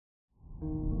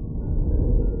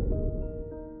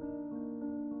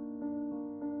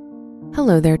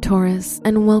Hello there, Taurus,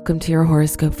 and welcome to your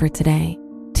horoscope for today,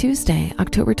 Tuesday,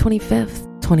 October 25th,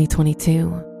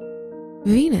 2022.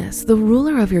 Venus, the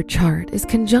ruler of your chart, is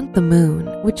conjunct the moon,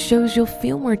 which shows you'll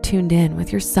feel more tuned in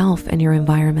with yourself and your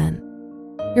environment.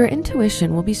 Your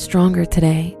intuition will be stronger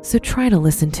today, so try to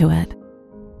listen to it.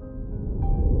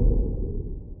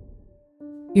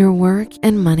 Your work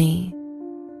and money.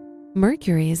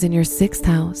 Mercury is in your 6th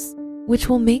house, which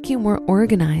will make you more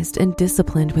organized and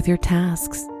disciplined with your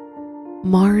tasks.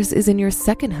 Mars is in your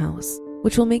 2nd house,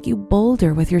 which will make you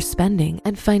bolder with your spending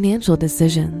and financial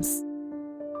decisions.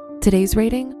 Today's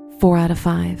rating, 4 out of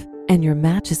 5, and your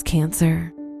match is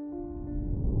Cancer.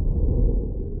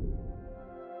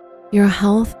 Your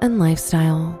health and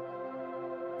lifestyle.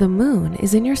 The moon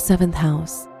is in your 7th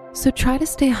house, so try to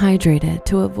stay hydrated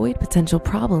to avoid potential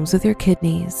problems with your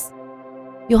kidneys.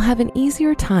 You'll have an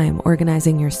easier time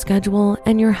organizing your schedule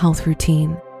and your health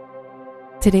routine.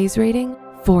 Today's rating,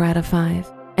 4 out of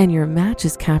 5, and your match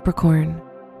is Capricorn.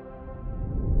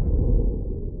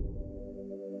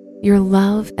 Your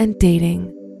love and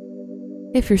dating.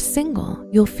 If you're single,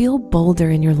 you'll feel bolder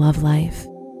in your love life.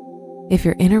 If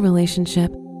you're in a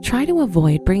relationship, try to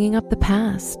avoid bringing up the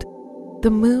past. The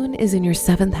moon is in your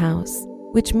 7th house,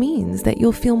 which means that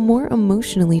you'll feel more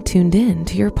emotionally tuned in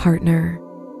to your partner.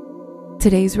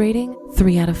 Today's rating,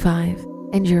 3 out of 5,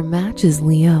 and your match is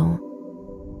Leo.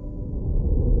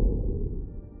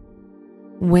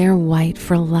 Wear white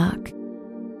for luck.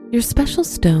 Your special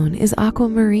stone is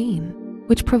aquamarine,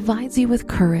 which provides you with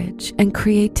courage and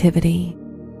creativity.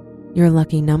 Your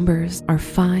lucky numbers are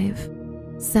 5,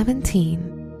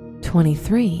 17,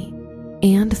 23,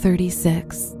 and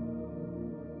 36.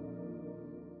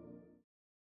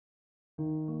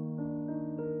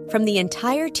 From the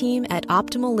entire team at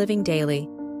Optimal Living Daily,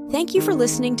 thank you for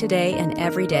listening today and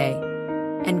every day.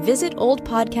 And visit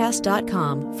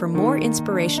oldpodcast.com for more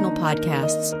inspirational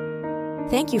podcasts.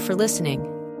 Thank you for listening.